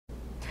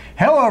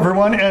Hello,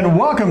 everyone, and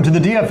welcome to the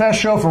DFS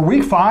show for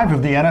Week 5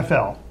 of the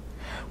NFL.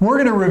 We're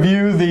going to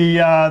review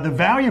the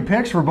value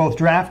picks for both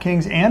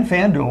DraftKings and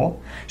FanDuel,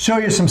 show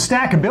you some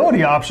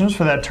stackability options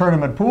for that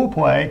tournament pool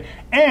play,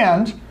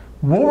 and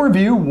we'll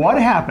review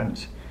what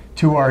happens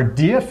to our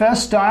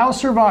DFS-style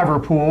survivor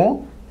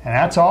pool, and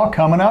that's all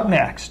coming up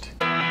next.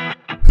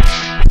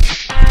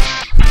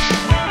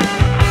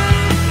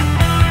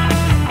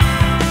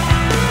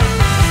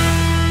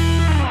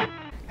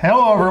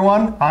 Hello,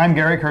 everyone. I'm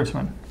Gary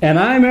Kurtzman. And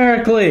I'm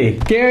Eric Lee.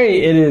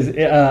 Gary, it is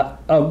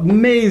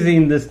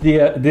amazing, this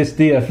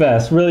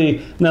DFS.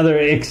 Really another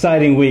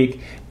exciting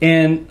week.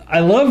 And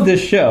I love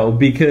this show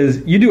because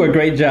you do a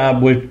great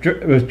job with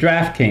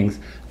DraftKings.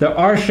 There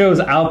are shows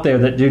out there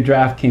that do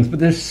DraftKings, but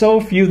there's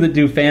so few that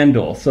do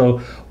FanDuel.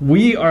 So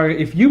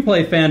if you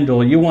play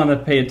FanDuel, you want to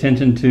pay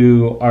attention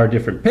to our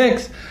different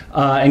picks.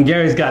 And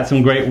Gary's got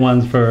some great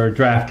ones for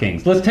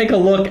DraftKings. Let's take a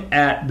look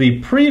at the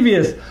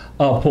previous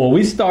poll.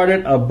 We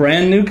started a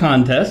brand new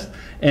contest.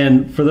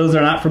 And for those that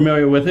are not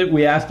familiar with it,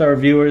 we asked our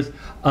viewers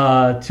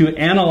to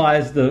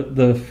analyze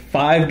the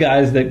 5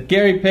 guys that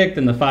Gary picked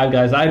and the 5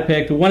 guys I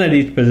picked, one at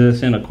each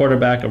position, a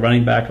quarterback, a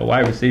running back, a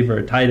wide receiver,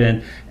 a tight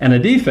end, and a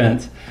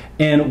defense.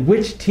 And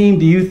which team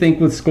do you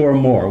think would score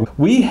more?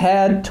 We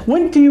had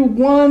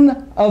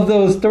 21 of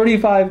those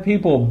 35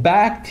 people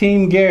back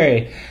Team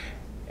Gary,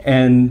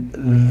 and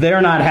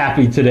they're not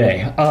happy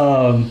today.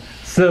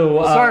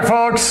 Sorry,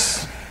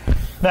 folks.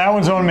 That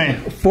one's on me.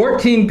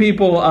 14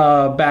 people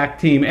back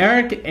Team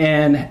Eric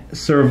and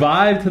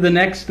survived to the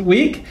next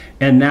week.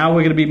 And now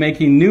we're going to be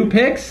making new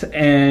picks.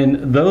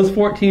 And those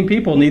 14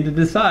 people need to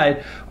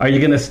decide, are you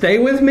going to stay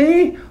with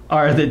me?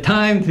 Or is it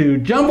time to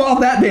jump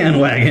off that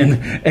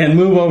bandwagon and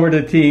move over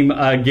to Team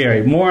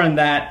Gary? More on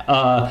that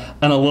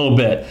in a little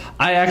bit.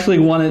 I actually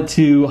wanted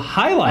to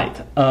highlight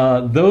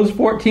those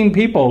 14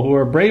 people who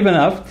are brave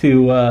enough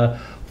to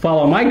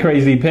follow my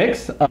crazy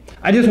picks.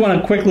 I just want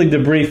to quickly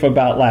debrief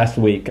about last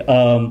week.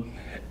 So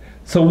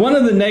one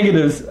of the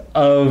negatives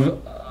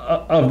of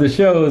the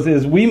shows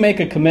is we make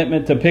a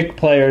commitment to pick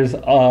players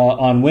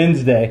on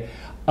Wednesday.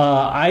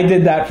 I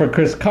did that for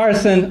Chris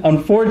Carson.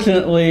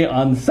 Unfortunately,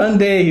 on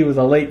Sunday, he was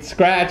a late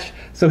scratch,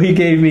 so he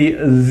gave me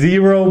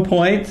 0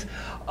 points.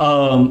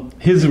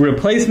 His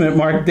replacement,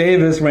 Mark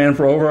Davis, ran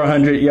for over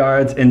 100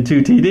 yards and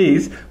 2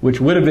 TDs,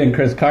 which would have been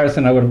Chris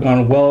Carson. I would have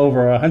gone well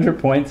over 100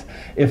 points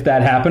if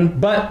that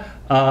happened. But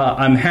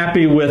I'm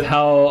happy with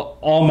how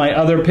all my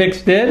other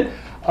picks did.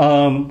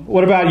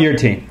 What about your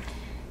team?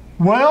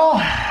 Well,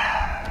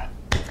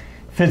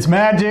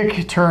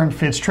 Fitzmagic turned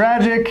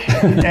Fitztragic,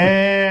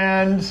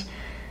 and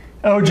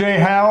O.J.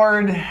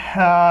 Howard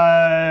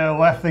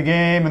left the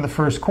game in the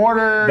first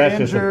quarter,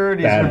 injured.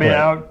 He's going to be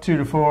out 2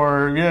 to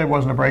 4. Yeah, it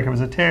wasn't a break, it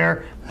was a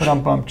tear.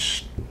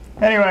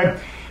 Anyway,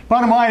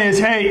 bottom line is,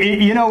 hey,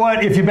 you know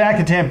what? If you back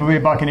the Tampa Bay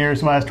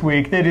Buccaneers last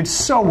week, they did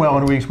so well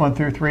in weeks 1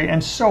 through 3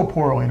 and so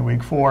poorly in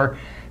week 4.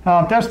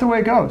 That's the way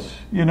it goes.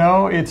 You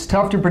know, it's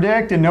tough to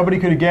predict, and nobody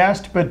could have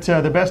guessed, but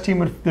the best team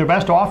with the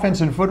best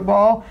offense in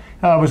football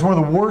was one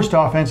of the worst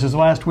offenses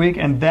last week,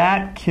 and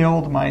that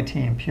killed my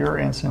team, pure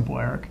and simple,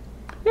 Eric.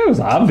 It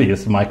was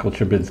obvious Michael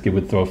Trubinsky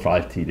would throw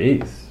 5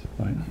 TDs.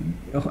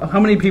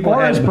 How many people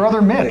or had... his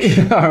brother Mitch.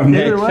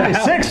 Either way,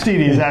 6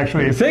 TDs,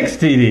 actually. 6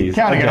 TDs.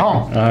 Counting at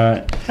home. All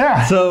right.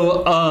 Yeah.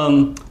 So,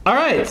 all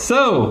right.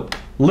 So,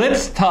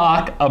 let's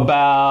talk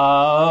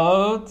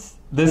about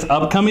this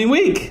upcoming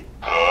week.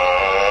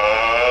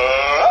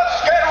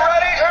 Let's get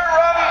ready to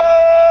rumble!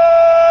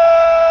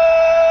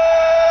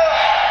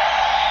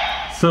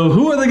 So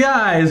who are the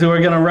guys who are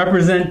going to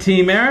represent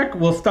Team Eric?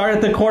 We'll start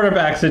at the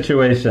quarterback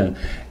situation.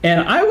 And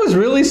I was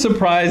really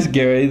surprised,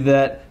 Gary,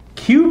 that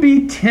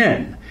QB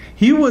 10,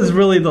 he was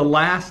really the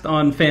last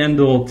on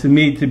FanDuel to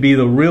me to be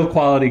the real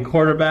quality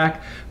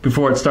quarterback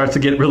before it starts to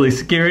get really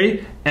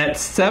scary. At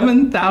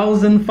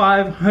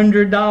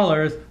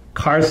 $7,500,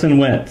 Carson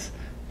Wentz.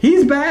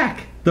 He's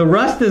back. The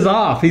rust is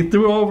off. He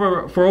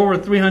threw for over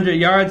 300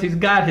 yards. He's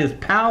got his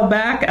pal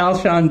back,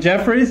 Alshon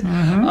Jeffries.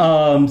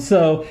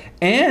 Mm-hmm.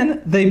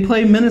 And they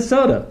play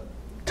Minnesota.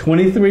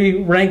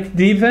 23 ranked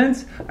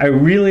defense. I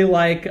really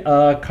like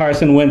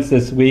Carson Wentz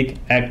this week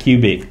at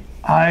QB.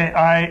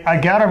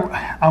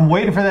 I'm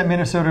waiting for that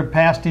Minnesota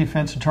pass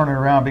defense to turn it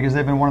around because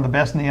they've been one of the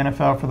best in the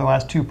NFL for the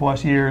last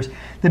 2+ years.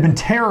 They've been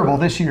terrible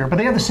this year, but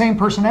they have the same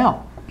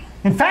personnel.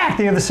 In fact,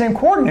 they have the same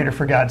coordinator,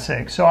 for God's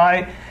sake. So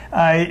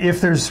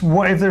if there's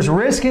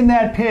risk in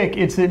that pick,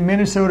 it's that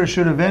Minnesota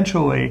should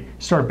eventually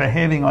start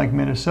behaving like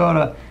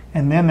Minnesota,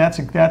 and then that's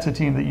a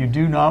team that you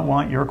do not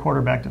want your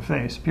quarterback to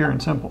face, pure and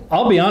simple.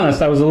 I'll be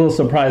honest, I was a little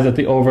surprised that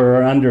the over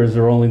or unders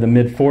are only the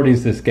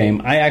mid-40s this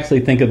game. I actually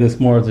think of this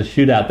more as a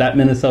shootout. That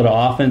Minnesota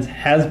offense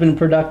has been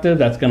productive.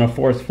 That's going to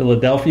force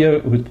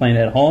Philadelphia, who's playing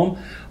at home,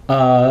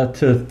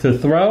 to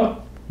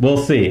throw. We'll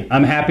see.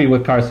 I'm happy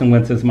with Carson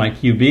Wentz as my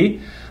QB.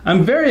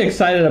 I'm very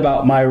excited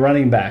about my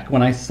running back.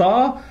 When I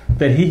saw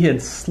that he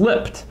had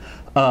slipped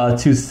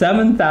to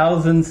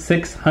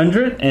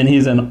 7,600 and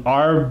he's an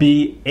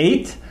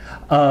RB8,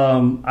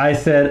 I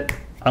said,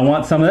 I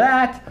want some of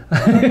that.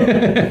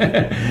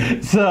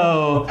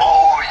 So,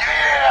 oh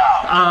yeah!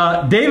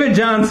 David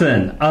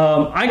Johnson.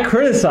 I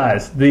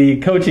criticized the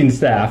coaching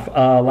staff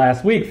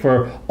last week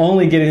for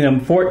only getting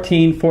him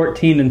 14,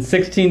 14, and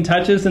 16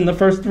 touches in the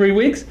first 3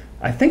 weeks.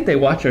 I think they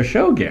watch our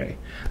show, Gary,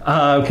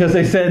 because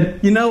they said,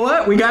 you know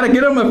what, we got to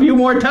get him a few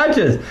more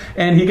touches.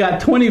 And he got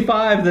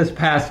 25 this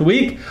past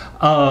week.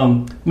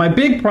 My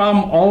big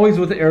problem always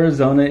with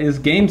Arizona is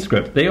game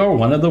script. They are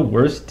one of the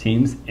worst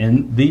teams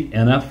in the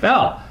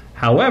NFL.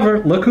 However,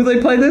 look who they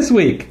play this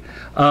week.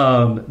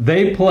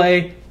 They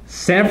play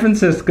San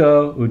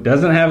Francisco, who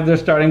doesn't have their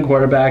starting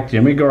quarterback,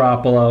 Jimmy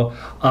Garoppolo.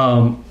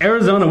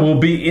 Arizona will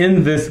be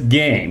in this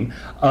game,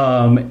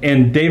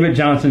 and David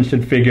Johnson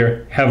should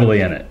figure heavily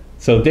in it.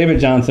 So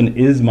David Johnson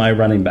is my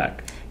running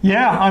back.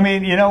 Yeah, I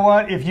mean, you know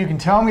what? If you can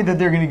tell me that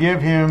they're going to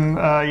give him,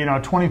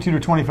 22 to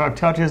 25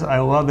 touches, I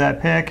love that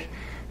pick.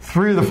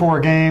 3 of the 4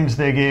 games,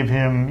 they gave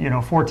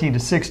him, 14 to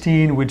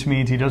 16, which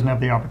means he doesn't have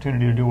the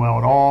opportunity to do well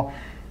at all.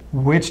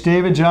 Which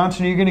David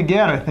Johnson are you going to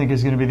get, I think,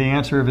 is going to be the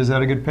answer of is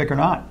that a good pick or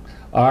not.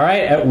 All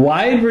right, at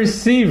wide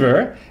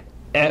receiver,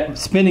 at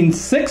spending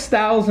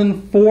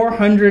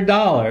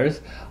 $6,400,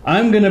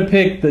 I'm going to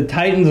pick the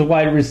Titans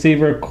wide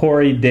receiver,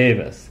 Corey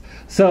Davis.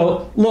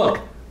 So, look,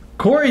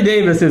 Corey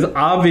Davis is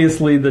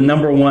obviously the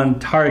number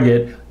 1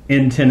 target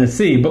in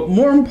Tennessee, but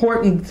more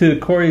important to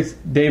Corey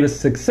Davis'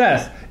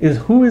 success is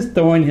who is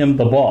throwing him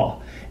the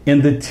ball.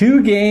 In the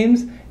 2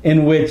 games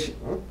in which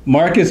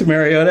Marcus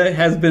Mariota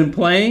has been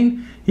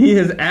playing, he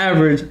has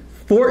averaged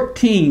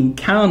 14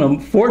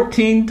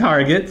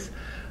 targets,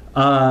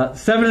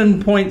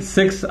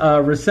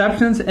 7.6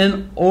 receptions,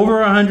 and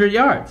over 100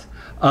 yards.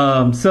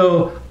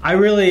 So I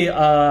really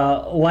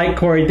like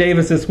Corey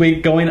Davis this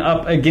week going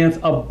up against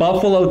a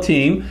Buffalo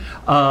team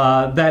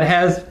that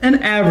has an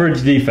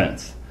average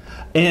defense.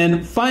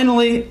 And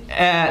finally,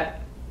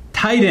 at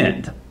tight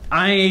end,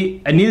 I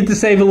needed to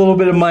save a little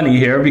bit of money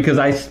here because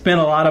I spent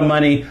a lot of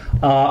money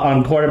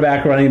on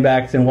quarterback, running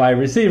backs, and wide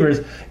receivers,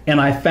 and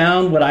I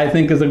found what I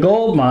think is a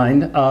gold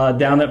mine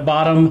down at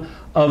bottom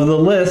of the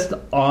list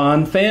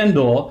on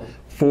FanDuel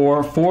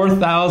for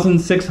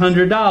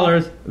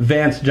 $4,600,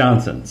 Vance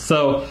Johnson.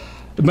 So,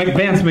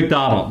 Vance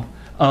McDonald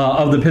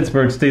of the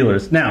Pittsburgh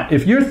Steelers. Now,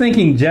 if you're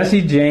thinking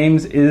Jesse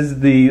James is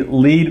the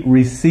lead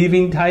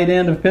receiving tight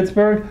end of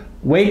Pittsburgh,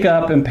 wake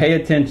up and pay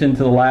attention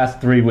to the last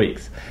 3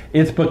 weeks.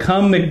 It's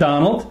become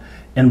McDonald,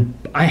 and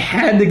I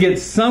had to get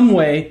some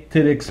way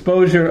to the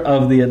exposure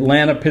of the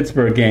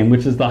Atlanta-Pittsburgh game,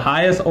 which is the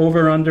highest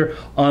over-under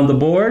on the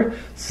board.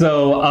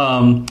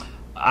 So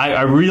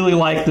I really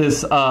like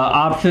this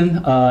option.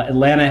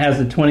 Atlanta has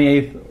the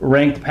 28th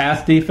ranked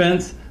pass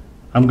defense.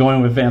 I'm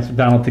going with Vance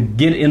McDonald to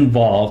get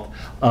involved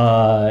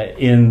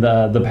in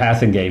the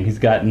passing game. He's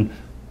gotten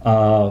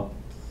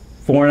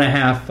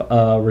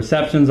 4.5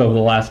 receptions over the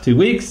last 2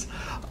 weeks.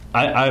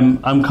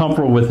 I'm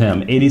comfortable with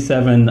him.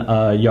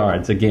 87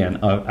 yards again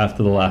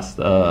after the last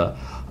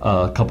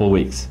couple of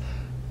weeks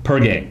per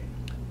game.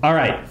 All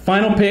right,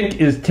 final pick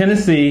is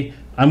Tennessee.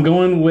 I'm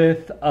going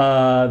with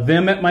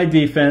them at my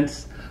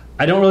defense.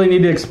 I don't really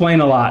need to explain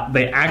a lot.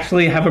 They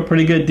actually have a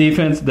pretty good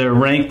defense. They're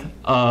ranked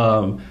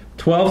 12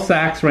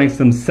 sacks, ranks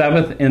them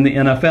 7th in the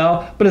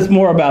NFL, but it's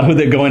more about who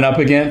they're going up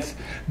against.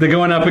 They're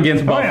going up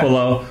against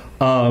Buffalo.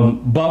 Yeah.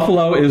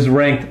 Buffalo is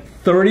ranked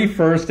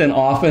 31st in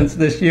offense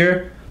this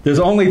year. There's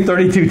only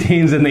 32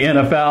 teams in the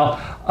NFL.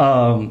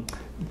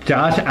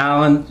 Josh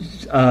Allen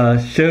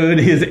showed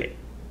his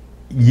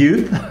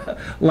youth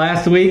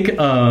last week.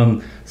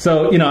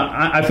 So,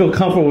 I feel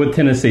comfortable with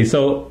Tennessee.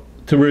 So,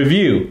 to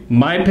review,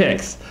 my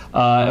picks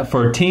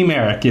for Team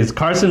Eric is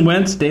Carson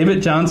Wentz,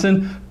 David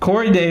Johnson,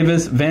 Corey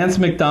Davis, Vance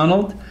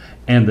McDonald,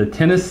 and the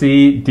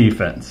Tennessee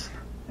defense.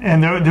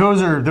 And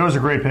those are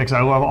great picks. I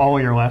love all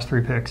of your last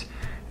 3 picks.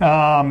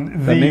 That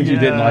means you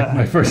didn't like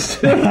my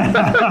first. David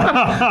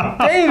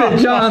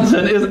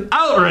Johnson is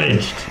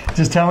outraged.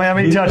 Just tell me how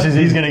many touches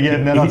he's going to get,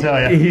 and then I'll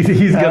tell you.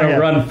 He's going to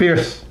run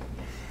fierce.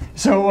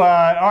 So,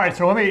 all right.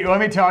 So let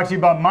me talk to you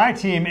about my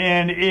team.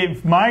 And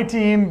if my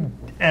team,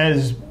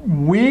 as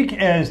weak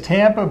as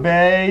Tampa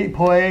Bay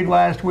played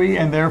last week,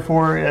 and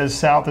therefore as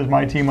south as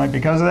my team went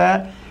because of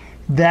that,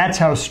 that's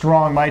how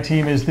strong my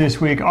team is this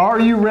week. Are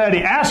you ready?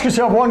 Ask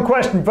yourself one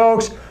question,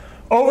 folks.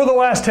 Over the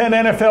last 10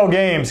 NFL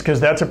games,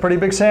 because that's a pretty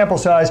big sample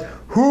size,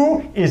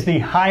 who is the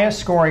highest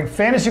scoring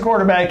fantasy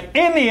quarterback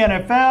in the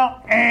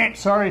NFL?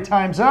 Sorry,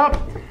 time's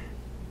up.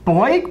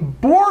 Blake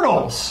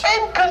Bortles.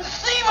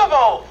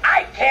 Inconceivable!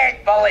 I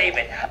can't believe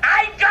it.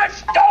 I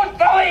just don't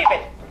believe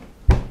it.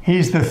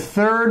 He's the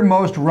 3rd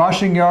most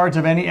rushing yards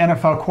of any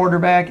NFL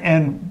quarterback,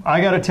 and I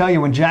got to tell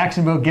you, when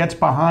Jacksonville gets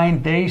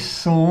behind, they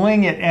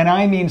sling it, and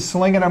I mean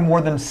sling it on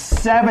more than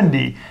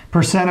 70%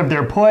 of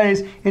their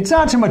plays. It's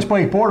not so much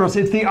Blake Bortles,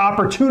 it's the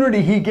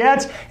opportunity he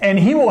gets, and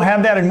he will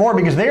have that and more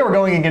because they were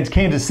going against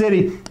Kansas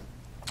City,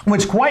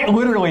 which quite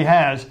literally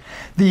has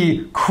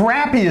the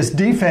crappiest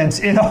defense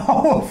in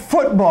all of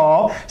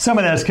football. Some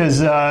of that's because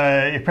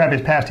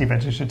crappiest pass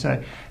defense, I should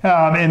say,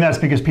 and that's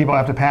because people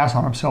have to pass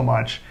on him so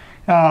much.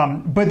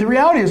 But the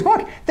reality is,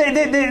 look,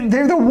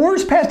 they're the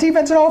worst pass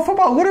defense in all of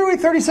football, literally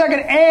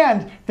 32nd,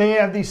 and they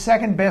have the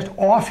second best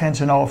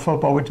offense in all of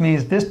football, which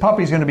means this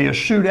puppy's going to be a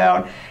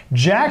shootout.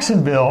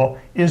 Jacksonville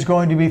is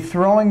going to be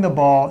throwing the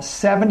ball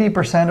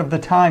 70% of the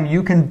time.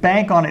 You can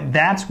bank on it.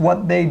 That's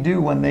what they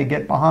do when they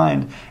get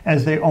behind,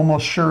 as they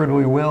almost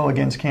surely will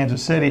against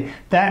Kansas City.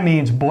 That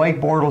means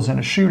Blake Bortles in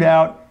a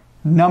shootout,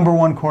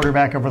 #1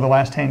 quarterback over the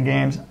last 10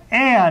 games,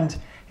 and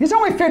he's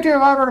only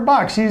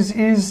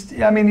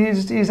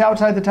 $5,500. He's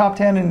outside the top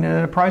 10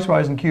 in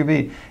price-wise in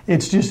QB.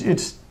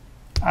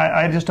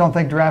 I just don't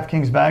think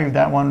DraftKings valued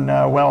that one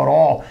well at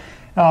all.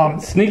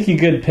 Sneaky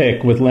good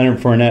pick with Leonard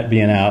Fournette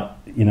being out.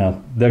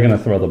 They're going to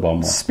throw the ball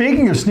more.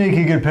 Speaking of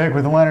sneaky good pick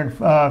with Leonard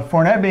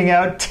Fournette being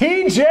out,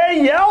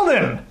 TJ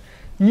Yeldon.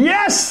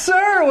 Yes,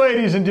 sir,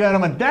 ladies and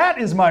gentlemen. That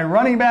is my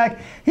running back.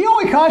 He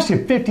only cost you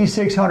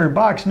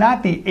 $5,600,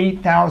 not the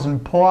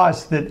 $8,000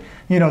 plus that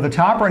the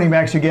top running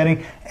backs are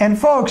getting. And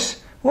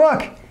folks,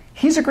 look,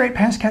 he's a great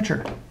pass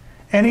catcher,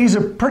 and he's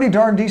a pretty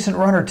darn decent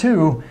runner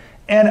too.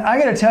 And I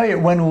got to tell you,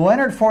 when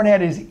Leonard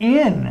Fournette is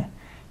in,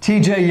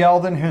 TJ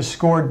Yeldon has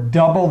scored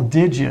double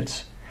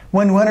digits.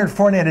 When Leonard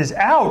Fournette is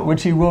out,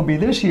 which he will be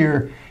this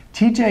year,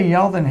 TJ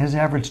Yeldon has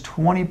averaged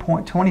 20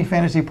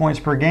 fantasy points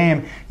per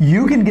game.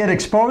 You can get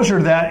exposure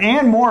to that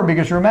and more,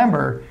 because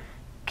remember,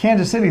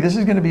 Kansas City, this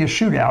is going to be a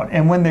shootout.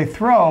 And when they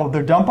throw,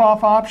 their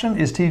dump-off option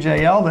is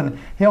TJ Yeldon.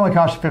 He only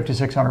costs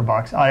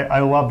 $5,600. I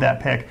love that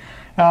pick.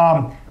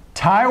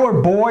 Tyler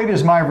Boyd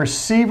is my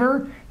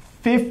receiver,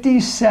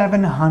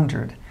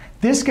 $5,700.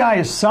 This guy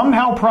is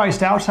somehow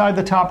priced outside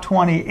the top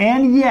 20,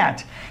 and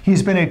yet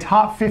he's been a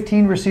top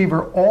 15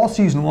 receiver all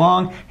season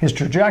long. His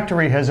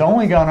trajectory has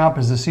only gone up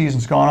as the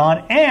season's gone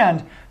on,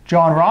 and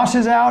John Ross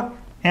is out,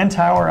 and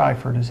Tyler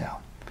Eifert is out.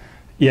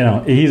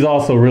 He's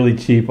also really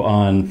cheap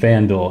on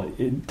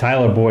FanDuel.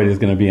 Tyler Boyd is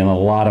going to be in a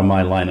lot of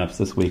my lineups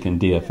this week in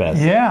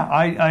DFS.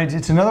 Yeah,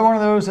 it's another one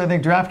of those. I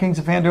think DraftKings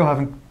and FanDuel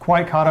haven't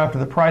quite caught up to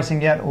the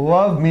pricing yet.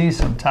 Love me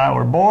some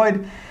Tyler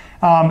Boyd.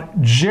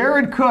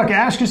 Jared Cook,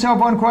 ask yourself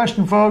one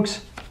question,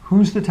 folks.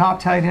 Who's the top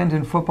tight end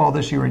in football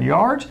this year in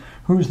yards?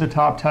 Who's the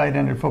top tight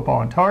end in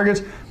football in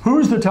targets?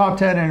 Who's the top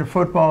tight end in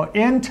football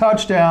in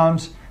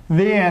touchdowns?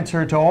 The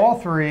answer to all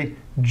three,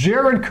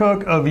 Jared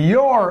Cook of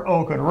your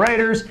Oakland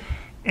Raiders.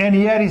 And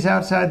yet he's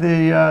outside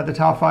the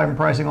top 5 in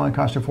pricing, only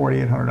cost you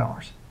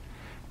 $4,800.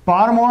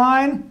 Bottom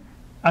line,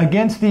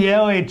 against the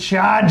LA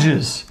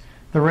Chargers,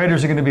 the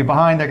Raiders are going to be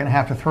behind. They're going to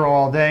have to throw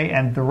all day.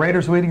 And the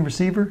Raiders' leading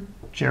receiver,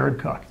 Jared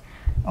Cook.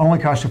 Only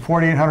cost you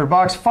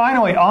 $4,800.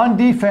 Finally, on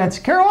defense,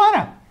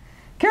 Carolina,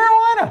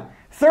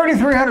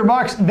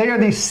 $3,300. They are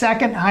the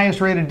second highest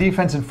rated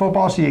defense in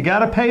football, so you got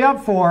to pay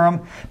up for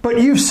them.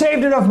 But you've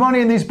saved enough money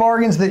in these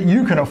bargains that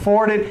you can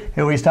afford it.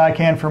 At least I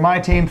can for my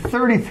team.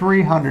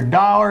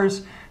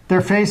 $3,300.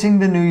 They're facing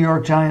the New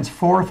York Giants'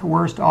 fourth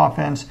worst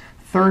offense,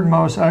 third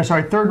worst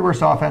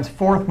offense,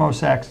 fourth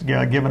most sacks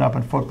given up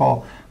in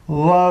football.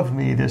 Love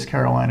me this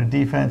Carolina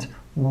defense.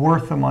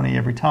 Worth the money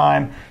every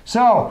time.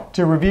 So,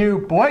 to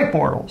review, Blake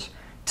Bortles,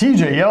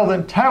 TJ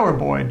Yeldon, Tyler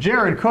Boyd,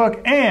 Jared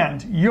Cook,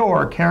 and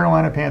your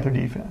Carolina Panther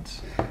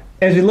defense.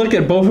 As you look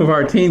at both of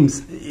our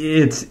teams,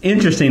 it's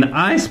interesting.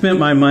 I spent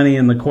my money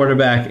in the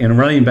quarterback and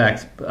running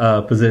back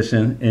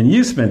position, and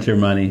you spent your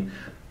money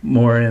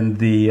more in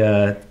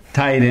the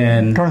tight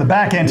end. Or the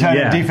back end tight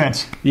end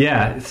defense.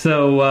 Yeah,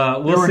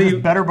 so we'll see.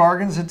 Just better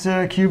bargains at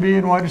QB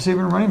and wide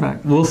receiver and running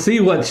back. We'll see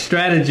what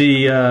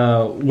strategy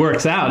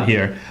works out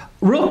here.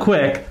 Real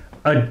quick,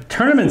 a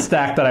tournament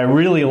stack that I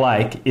really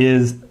like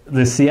is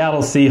the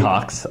Seattle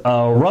Seahawks.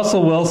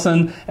 Russell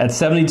Wilson at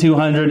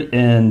 7,200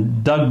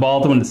 and Doug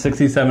Baldwin at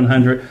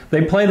 6,700.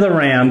 They play the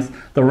Rams.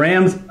 The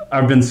Rams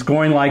have been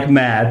scoring like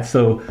mad,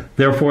 so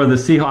therefore the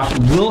Seahawks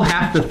will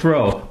have to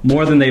throw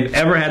more than they've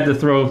ever had to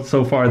throw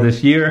so far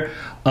this year.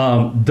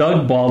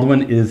 Doug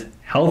Baldwin is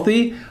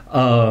healthy.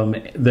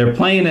 They're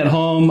playing at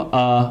home.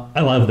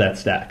 I love that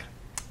stack.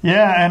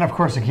 Yeah, and of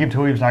course, Aqib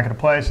Talib's not going to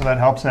play, so that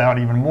helps out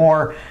even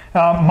more.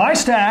 My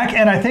stack,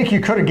 and I think you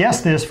could have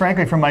guessed this,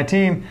 frankly, from my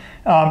team,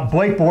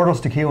 Blake Bortles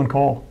to Keelan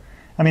Cole.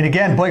 I mean,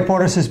 again, Blake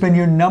Bortles has been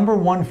your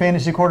 #1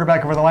 fantasy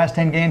quarterback over the last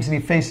 10 games, and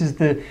he faces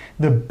the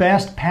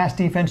best pass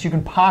defense you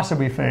can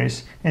possibly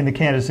face in the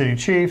Kansas City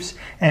Chiefs.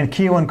 And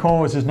Keelan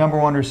Cole is his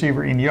 #1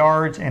 receiver in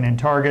yards and in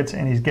targets,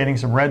 and he's getting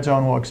some red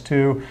zone looks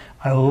too.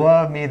 I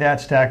love me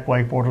that stack,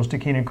 Blake Bortles to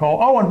Keelan Cole.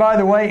 Oh, and by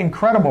the way,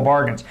 incredible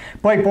bargains.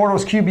 Blake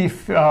Bortles, QB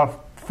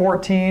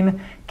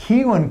 14,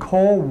 Keelan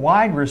Cole,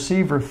 wide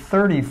receiver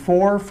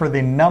 34 for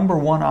the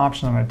 #1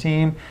 option on a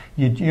team.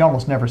 You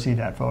almost never see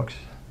that, folks.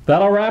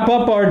 That'll wrap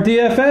up our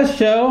DFS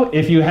show.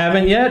 If you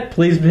haven't yet,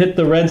 please hit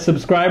the red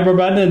subscriber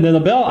button and then the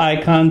bell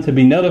icon to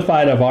be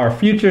notified of our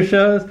future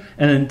shows.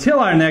 And until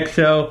our next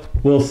show,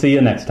 we'll see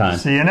you next time.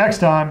 See you next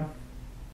time.